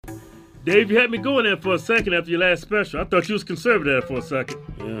Dave, you had me going there for a second after your last special. I thought you was conservative for a second.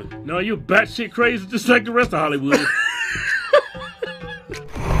 Yeah. No, you batshit crazy just like the rest of Hollywood.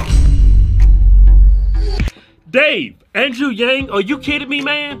 Dave, Andrew Yang, are you kidding me,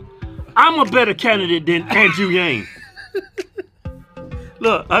 man? I'm a better candidate than Andrew Yang.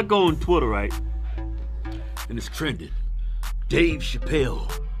 Look, I go on Twitter, right? And it's trending. Dave Chappelle,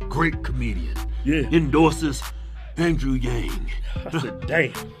 great comedian, endorses Andrew Yang. I said,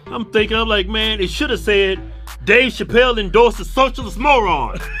 damn. I'm like, man, it should have said, Dave Chappelle endorses socialist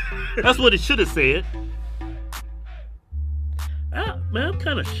moron. That's what it should have said. Man, I'm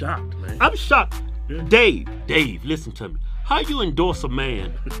kind of shocked, man. I'm shocked. Yeah. Dave, listen to me. How you endorse a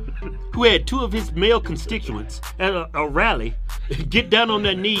man who had two of his male constituents at a rally get down on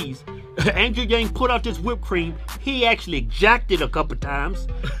their knees? Andrew Yang put out this whipped cream. He actually jacked it a couple times,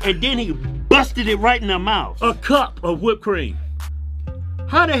 and then he busted it right in their mouth. A cup of whipped cream.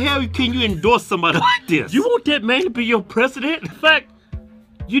 How the hell can you endorse somebody like this? You want that man to be your president? In fact,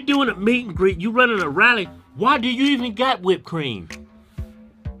 you doing a meet and greet, you running a rally. Why do you even got whipped cream?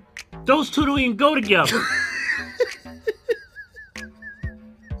 Those two don't even go together.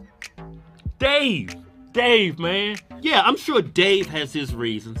 Dave, man. Yeah, I'm sure Dave has his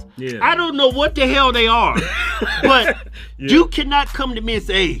reasons. Yeah. I don't know what the hell they are. But you cannot come to me and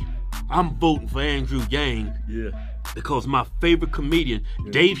say, hey, I'm voting for Andrew Yang. Yeah. Because my favorite comedian,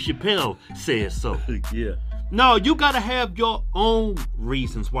 Dave Chappelle, says so. Yeah. No, you gotta have your own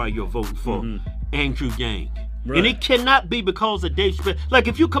reasons why you're voting for Andrew Yang. Right. And it cannot be because of Dave Chappelle. Like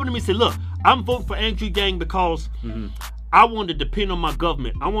if you come to me and say, look, I'm voting for Andrew Yang because I want to depend on my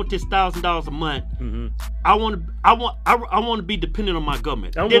government. I want this $1,000 a month. I want to be dependent on my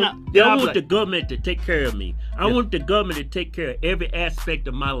government. I want the government to take care of me. I want the government to take care of every aspect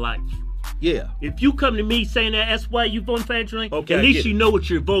of my life. Yeah. If you come to me saying that's why you voting for Andrew Yang, okay, at least you know what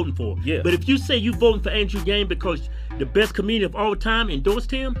you're voting for. Yeah. But if you say you voting for Andrew Yang because the best comedian of all time endorsed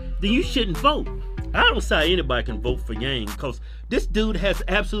him, then you shouldn't vote. I don't say anybody can vote for Yang because this dude has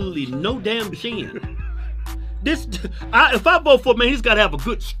absolutely no damn chin. If I vote for him, man, he's got to have a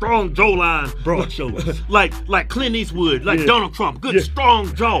good, strong jawline, broad shoulders, like Clint Eastwood, like Donald Trump, good,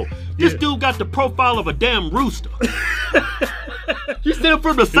 strong jaw. This dude got the profile of a damn rooster. You see him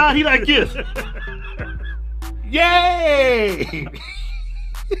from the side, he like this. Yay!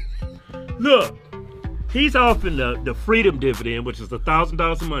 Look, he's offering the freedom dividend, which is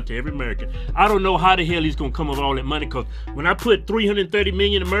 $1,000 a month to every American. I don't know how the hell he's gonna come up with all that money, because when I put 330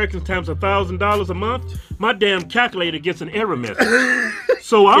 million Americans times $1,000 a month, my damn calculator gets an error message.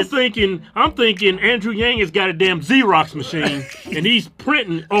 So I'm thinking Andrew Yang has got a damn Xerox machine and he's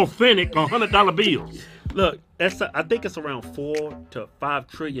printing authentic $100 bills. Look, I think it's around $4 to $5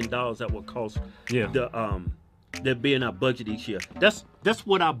 trillion that will cost that be in our budget each year. That's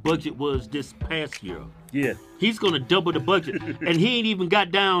what our budget was this past year. Yeah. He's gonna double the budget. And he ain't even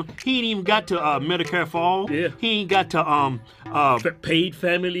got to Medicare for all. Yeah. He ain't got to paid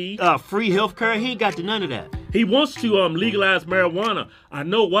family, free health care. He ain't got to none of that. He wants to legalize marijuana. I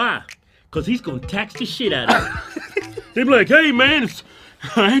know why. Because he's gonna tax the shit out of it. They be like, hey man, it's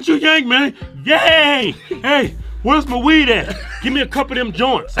Andrew Yang, man. Yay! Hey, where's my weed at? Give me a couple of them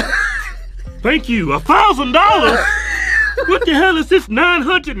joints. Thank you. $1,000? What the hell is this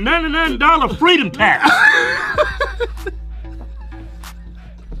 $999 freedom tax?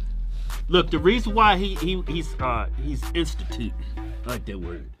 Look, the reason why he's instituting. I like that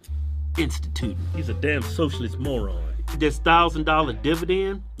word. Instituting. He's a damn socialist moron. This $1,000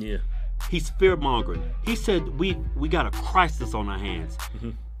 dividend. Yeah. He's fear-mongering. He said we got a crisis on our hands.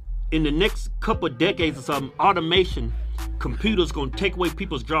 In the next couple of decades or something, automation, computers gonna take away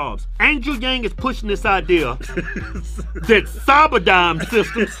people's jobs. Andrew Yang is pushing this idea that Cyberdyne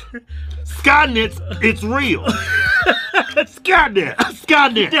systems, Skynet's, it's real.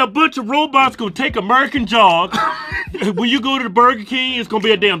 Skynet. There are a bunch of robots gonna take American jobs. When you go to the Burger King, it's gonna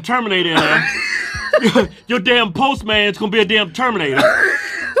be a damn Terminator in there. Your damn postman's gonna be a damn Terminator.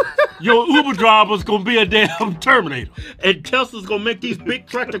 Your Uber driver's gonna be a damn Terminator. And Tesla's gonna make these big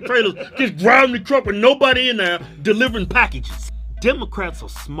tractor trailers just driving the truck with nobody in there delivering packages. Democrats are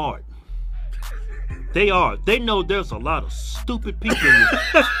smart. They are. They know there's a lot of stupid people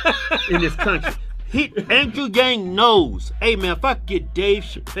in this country. Andrew Yang knows, hey man, if I could get Dave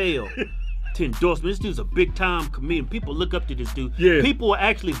Chappelle to endorse me, this dude's a big time comedian. People look up to this dude. Yeah. People will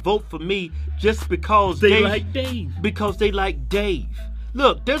actually vote for me just because they like Dave. Because they like Dave.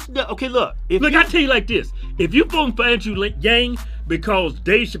 Look, okay, look. Look, I tell you like this. If you're voting for Andrew Yang because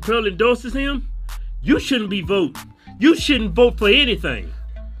Dave Chappelle endorses him, you shouldn't be voting. You shouldn't vote for anything.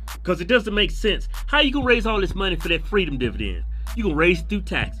 Because it doesn't make sense. How you gonna raise all this money for that freedom dividend? You gonna raise it through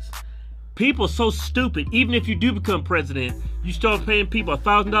taxes. People are so stupid. Even if you do become president, you start paying people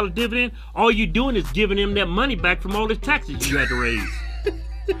 $1,000 dividend. All you're doing is giving them that money back from all the taxes you had to raise.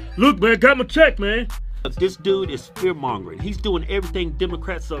 Look, man, got my check, man. This dude is fear-mongering. He's doing everything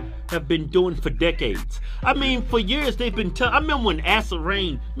Democrats have been doing for decades. I mean, for years they've been I remember when acid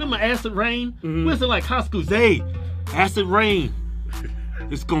rain. Remember acid rain? Mm-hmm. Was it like high schools? Hey, acid rain.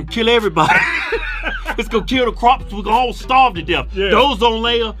 It's gonna kill everybody. It's gonna kill the crops. We're gonna all starve to death. Yeah. The ozone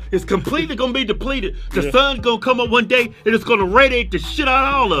layer is completely gonna be depleted. The sun's gonna come up one day and it's gonna radiate the shit out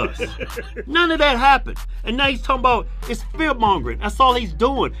of all of us. None of that happened. And now he's talking about it's fear-mongering. That's all he's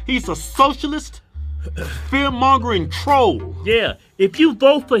doing. He's a socialist, fear-mongering troll. Yeah, if you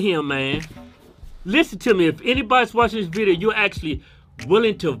vote for him, man, listen to me. If anybody's watching this video, you're actually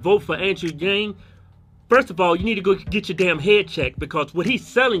willing to vote for Andrew Yang, first of all, you need to go get your damn head checked, because what he's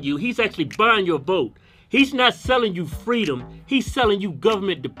selling you, he's actually buying your vote. He's not selling you freedom. He's selling you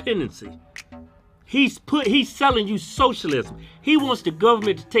government dependency. He's selling you socialism. He wants the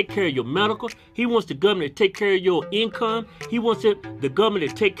government to take care of your medical. He wants the government to take care of your income. He wants the government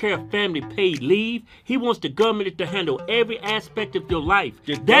to take care of family paid leave. He wants the government to handle every aspect of your life.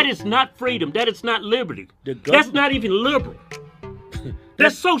 That is not freedom. That is not liberty. That's not even liberal.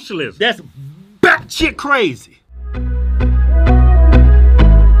 That's socialism. That's batshit crazy.